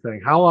this whole thing?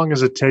 How long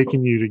has it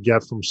taken you to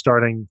get from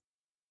starting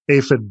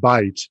Aphid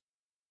Byte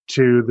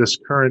to this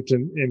current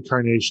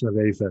incarnation of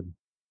Aphid?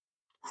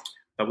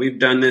 We've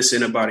done this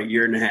in about 1.5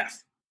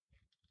 years.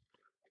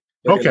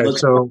 Okay,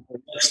 so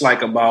it looks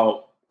like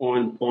about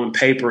on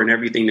paper and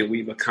everything that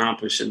we've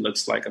accomplished, it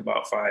looks like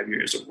about 5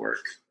 years of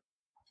work.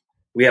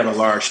 We have a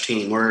large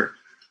team. We're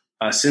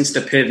since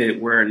the pivot,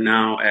 we're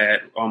now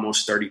at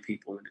almost 30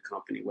 people in the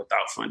company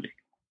without funding.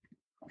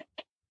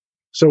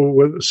 So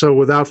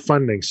without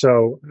funding.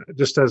 So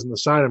just as an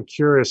aside, I'm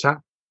curious,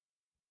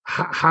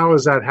 how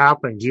is that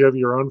happening? Do you have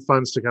your own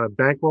funds to kind of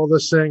bankroll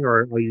this thing,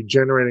 or are you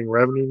generating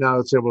revenue now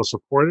that's able to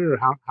support it, or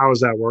how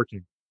is that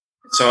working?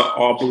 It's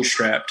all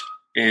bootstrapped,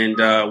 and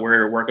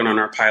we're working on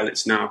our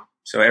pilots now.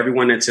 So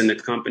everyone that's in the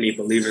company,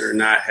 believe it or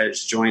not,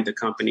 has joined the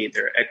company.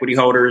 They're equity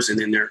holders, and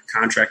then they're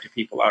contracted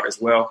people out as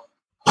well.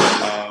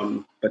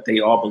 But they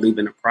all believe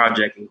in the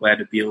project and glad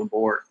to be on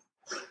board.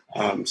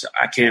 So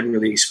I can't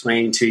really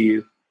explain to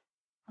you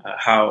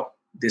how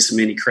this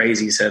many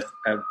crazies have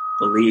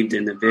believed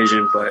in the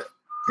vision, but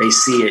they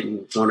see it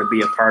and want to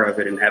be a part of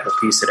it and have a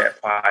piece of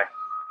that pie.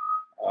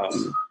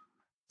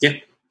 Yeah.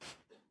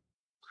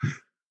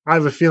 I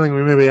have a feeling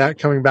we may be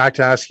coming back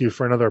to ask you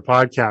for another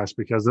podcast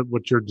because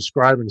what you're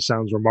describing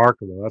sounds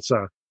remarkable.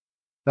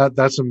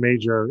 That's a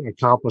major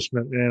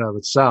accomplishment in and of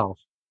itself.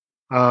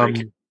 How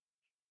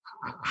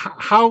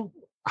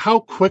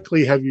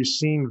quickly have you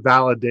seen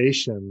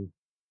validation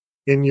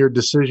in your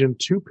decision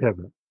to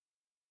pivot?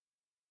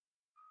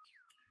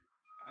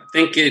 I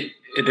think it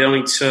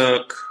only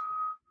took,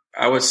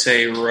 I would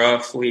say,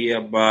 roughly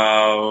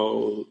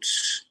about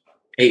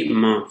 8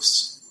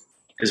 months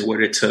is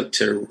what it took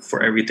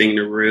for everything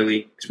to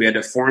really, because we had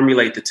to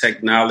formulate the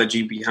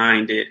technology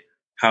behind it,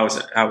 how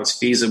it's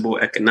feasible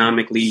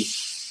economically,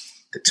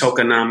 the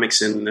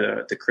tokenomics and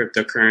the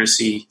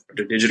cryptocurrency,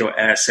 the digital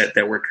asset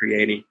that we're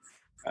creating.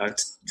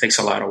 It takes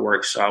a lot of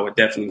work. So I would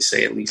definitely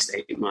say at least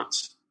 8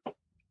 months.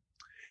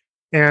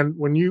 And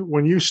when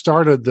you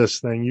started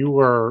this thing, you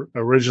were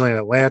originally in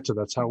Atlanta.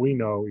 That's how we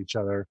know each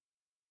other.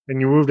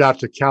 And you moved out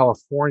to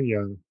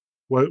California.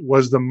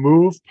 Was the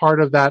move part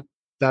of that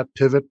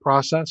pivot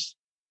process?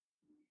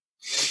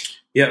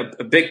 Yeah,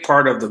 a big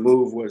part of the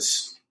move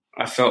was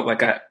I felt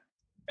like I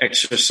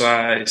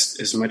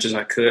exercised as much as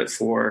I could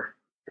for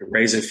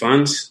raising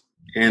funds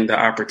and the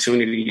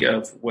opportunity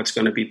of what's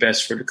going to be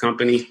best for the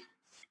company.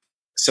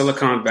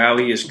 Silicon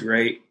Valley is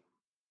great,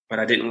 but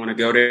I didn't want to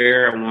go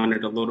there. I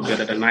wanted a little bit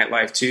of the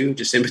nightlife too,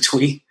 just in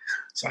between.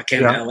 So I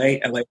came to LA.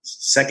 LA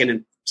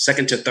second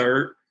to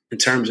third in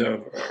terms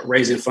of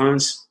raising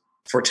funds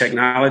for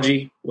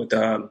technology, with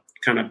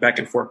kind of back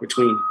and forth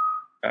between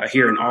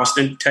here in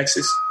Austin,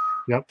 Texas.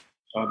 Yep.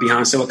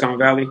 Behind Silicon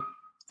Valley.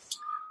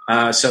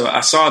 So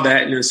I saw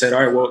that and then said,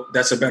 all right, well,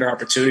 that's a better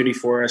opportunity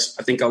for us.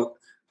 I think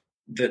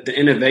the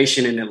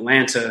innovation in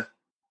Atlanta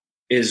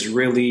is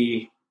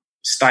really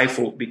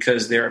stifled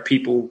because there are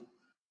people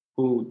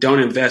who don't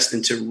invest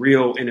into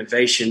real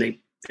innovation.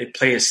 They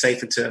play it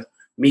safe into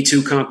Me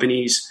Too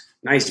companies,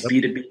 nice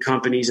B2B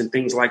companies and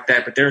things like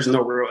that, but there's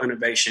no real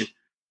innovation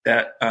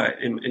that,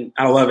 and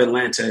I love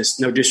Atlanta. It's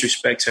no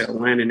disrespect to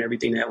Atlanta and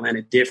everything that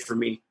Atlanta did for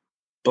me,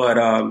 but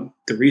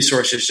the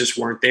resources just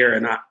weren't there.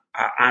 And I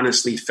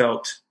honestly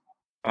felt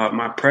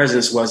my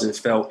presence wasn't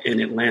felt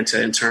in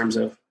Atlanta in terms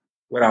of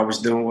what I was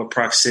doing with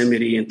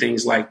proximity and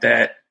things like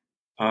that.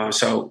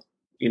 So,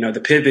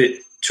 the pivot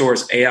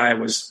towards AI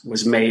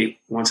was made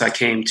once I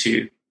came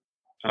to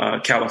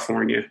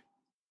California.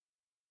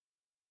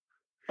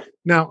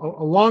 Now,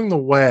 along the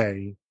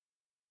way,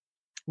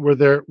 were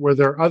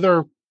there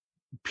other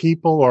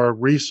people or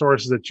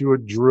resources that you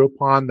drew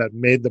upon that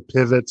made the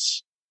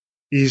pivots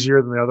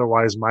easier than they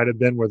otherwise might have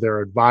been? Were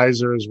there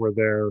advisors? Were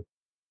there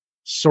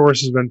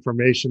sources of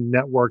information,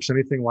 networks,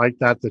 anything like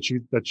that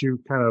you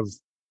kind of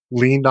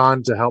leaned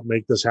on to help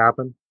make this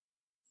happen?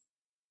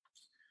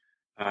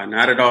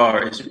 Not at all.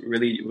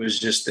 It was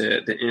just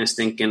the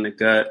instinct in the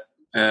gut.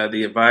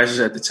 The advisors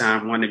at the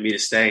time wanted me to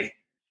stay.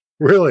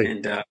 Really?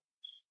 And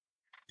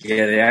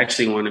they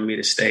actually wanted me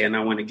to stay, and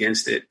I went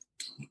against it.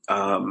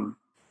 And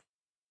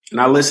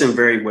I listened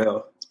very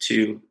well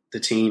to the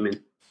team and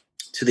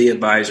to the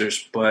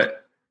advisors,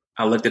 but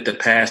I looked at the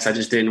past. I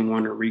just didn't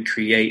want to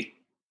recreate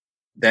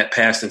that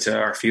past into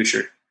our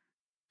future.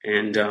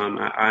 And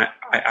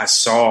I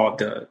saw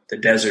the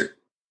desert,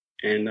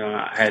 and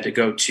I had to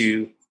go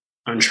to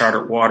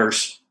uncharted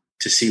waters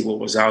to see what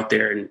was out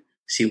there and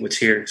see what's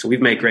here. So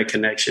we've made great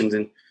connections.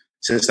 And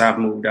since I've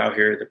moved out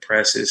here, the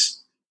press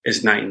is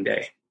night and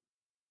day.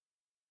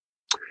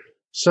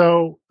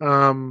 So,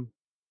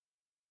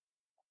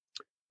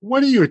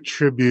 what do you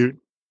attribute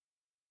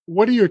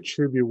what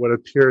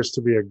appears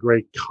to be a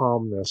great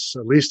calmness,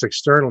 at least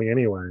externally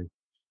anyway?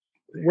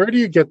 Where do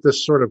you get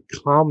this sort of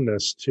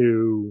calmness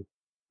to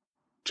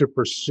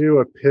pursue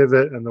a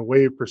pivot and the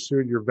way you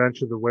pursued your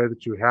venture the way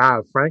that you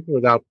have,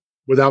 frankly,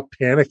 without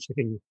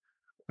panicking?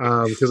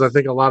 Because I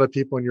think a lot of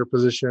people in your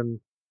position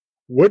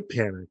would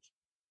panic.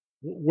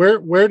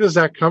 Where does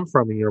that come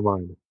from in your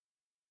mind?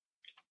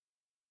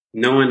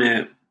 Knowing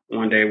that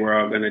one day we're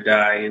all going to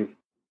die and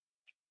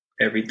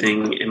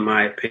everything, in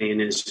my opinion,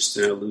 is just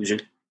an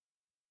illusion.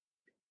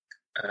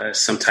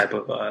 Some type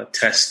of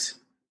test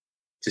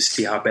to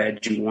see how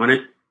bad you want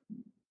it.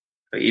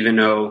 But even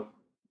though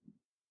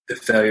the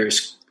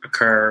failures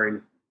occur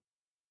and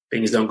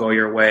things don't go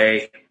your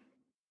way,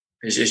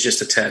 it's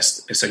just a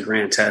test. It's a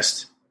grand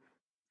test.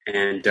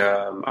 And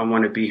I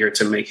want to be here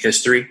to make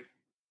history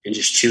and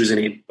just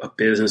choosing a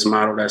business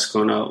model that's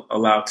going to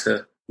allow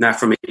to, not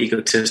from an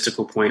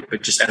egotistical point,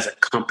 but just as a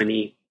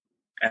company,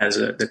 as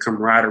the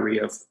camaraderie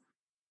of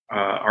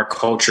our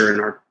culture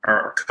and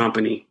our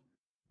company.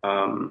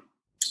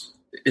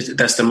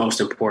 That's the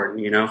most important,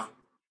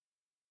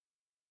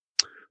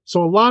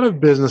 So a lot of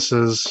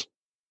businesses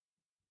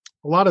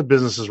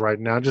right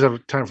now, just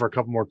have time for a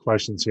couple more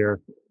questions here.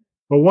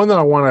 But one that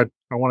I want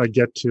to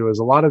get to is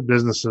a lot of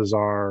businesses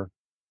are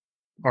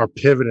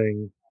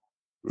pivoting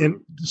in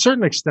a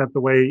certain extent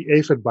the way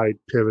Aphid Byte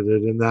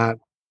pivoted, in that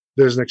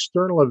there's an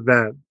external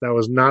event that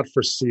was not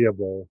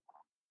foreseeable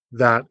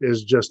that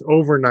is just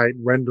overnight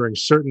rendering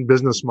certain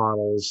business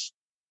models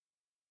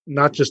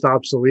not just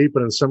obsolete,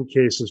 but in some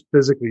cases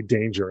physically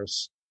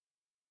dangerous.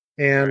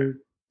 And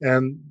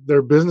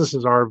their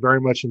businesses are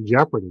very much in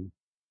jeopardy.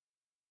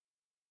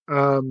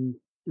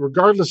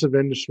 Regardless of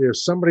industry, if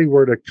somebody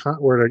were to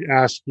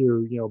ask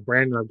you,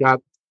 Brandon,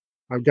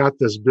 I've got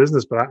this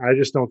business, but I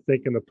just don't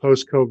think in the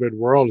post-COVID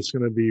world it's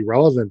going to be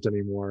relevant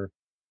anymore.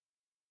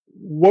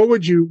 What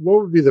would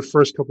be the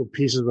first couple of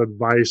pieces of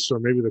advice, or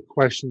maybe the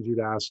questions you'd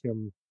ask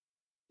them,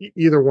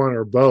 either one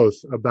or both,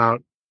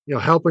 about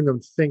helping them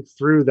think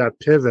through that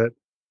pivot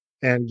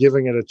and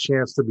giving it a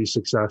chance to be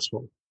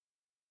successful?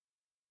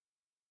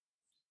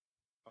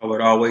 I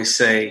would always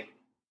say,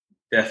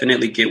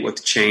 definitely get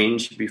with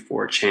change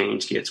before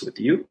change gets with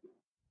you,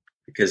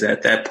 because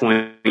at that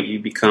point you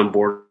become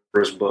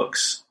Borders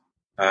Books,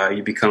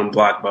 you become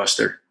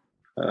Blockbuster.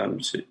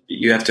 So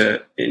you have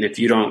to, and if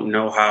you don't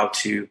know how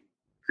to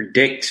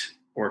predict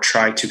or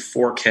try to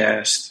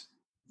forecast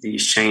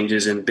these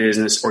changes in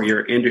business or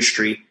your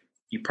industry,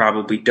 you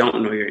probably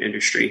don't know your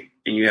industry,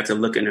 and you have to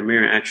look in the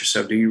mirror and ask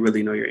yourself, do you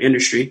really know your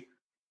industry?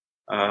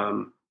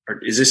 Or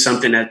is this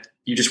something that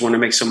you just want to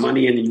make some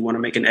money and you want to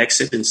make an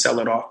exit and sell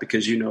it off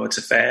because it's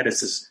a fad,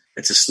 it's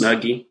a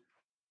snuggie,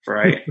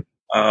 right?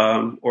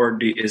 Or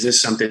is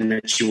this something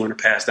that you want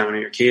to pass down to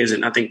your kids?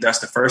 And I think that's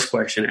the first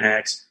question to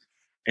ask.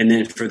 And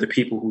then for the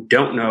people who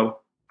don't know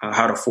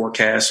how to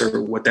forecast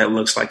or what that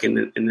looks like in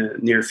the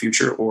near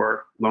future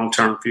or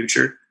long-term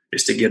future,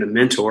 is to get a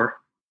mentor,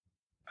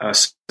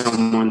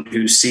 someone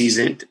who's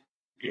seasoned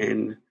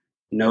and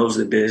knows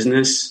the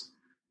business.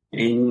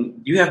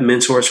 And you have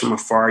mentors from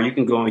afar. You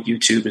can go on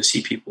YouTube and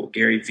see people,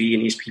 Gary Vee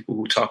and these people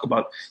who talk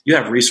about, you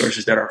have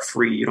resources that are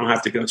free. You don't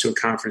have to go to a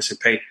conference and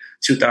pay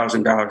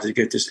 $2,000 to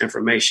get this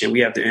information. We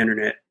have the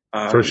internet.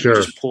 For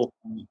sure.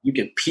 You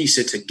can piece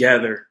it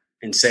together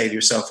and save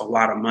yourself a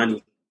lot of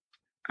money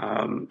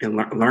and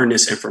learn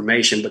this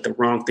information. But the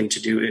wrong thing to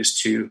do is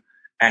to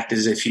act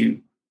as if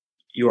you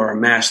are a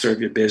master of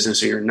your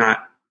business, or you're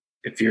not.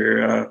 If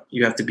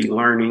you have to be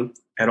learning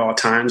at all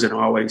times and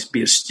always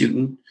be a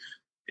student.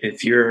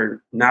 If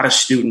you're not a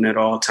student at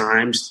all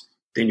times,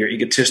 then you're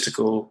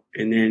egotistical.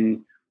 And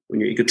then when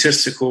you're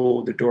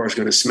egotistical, the door is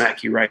going to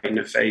smack you right in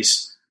the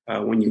face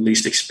when you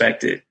least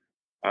expect it.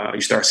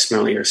 You start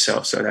smelling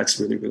yourself. So that's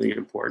really, really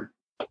important.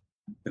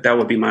 But that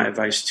would be my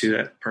advice to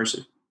that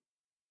person.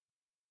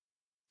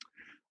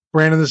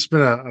 Brandon, this has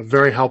been a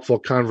very helpful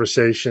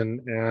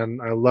conversation.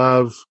 And I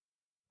love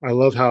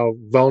how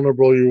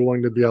vulnerable you're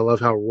willing to be. I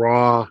love how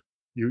raw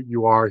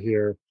you are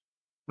here.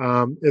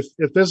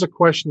 If there's a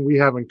question we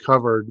haven't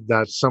covered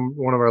that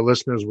one of our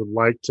listeners would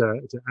like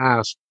to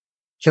ask,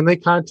 can they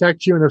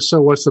contact you? And if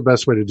so, what's the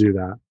best way to do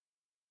that?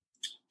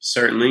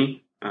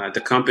 Certainly.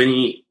 The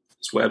company's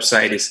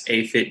website is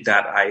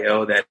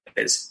aphid.io. That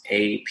is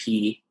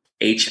APHID.io.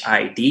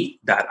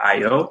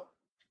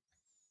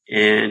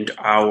 And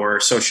our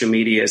social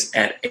media is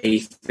at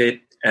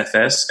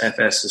AphidFS.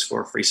 FS is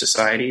for Free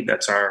Society.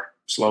 That's our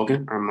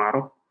slogan, our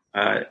motto.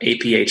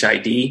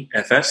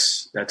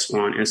 APHIDFS. That's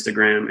on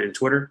Instagram and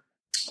Twitter,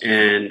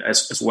 and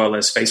as well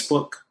as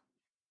Facebook.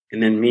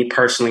 And then me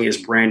personally is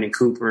Brandon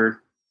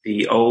Cooper.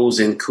 The O's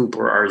in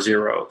Cooper are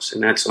zeros,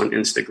 and that's on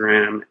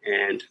Instagram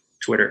and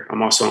Twitter.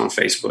 I'm also on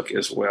Facebook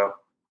as well.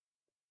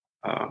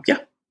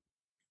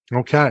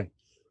 Okay.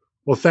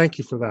 Well, thank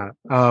you for that.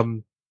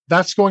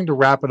 That's going to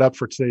wrap it up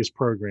for today's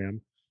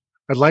program.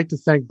 I'd like to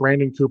thank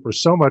Brandon Cooper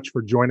so much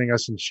for joining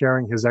us and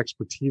sharing his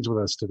expertise with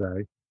us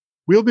today.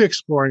 We'll be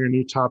exploring a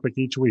new topic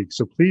each week,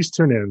 so please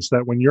tune in so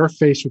that when you're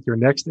faced with your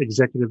next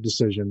executive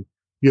decision,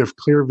 you have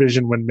clear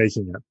vision when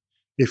making it.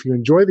 If you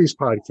enjoy these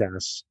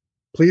podcasts,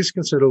 please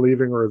consider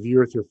leaving a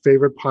review with your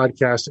favorite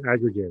podcast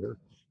aggregator.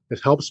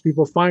 It helps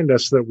people find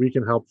us so that we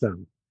can help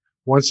them.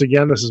 Once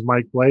again, this is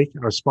Mike Blake.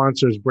 Our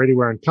sponsor is Brady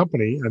Ware &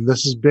 Company, and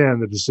this has been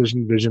the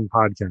Decision Vision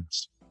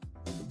Podcast.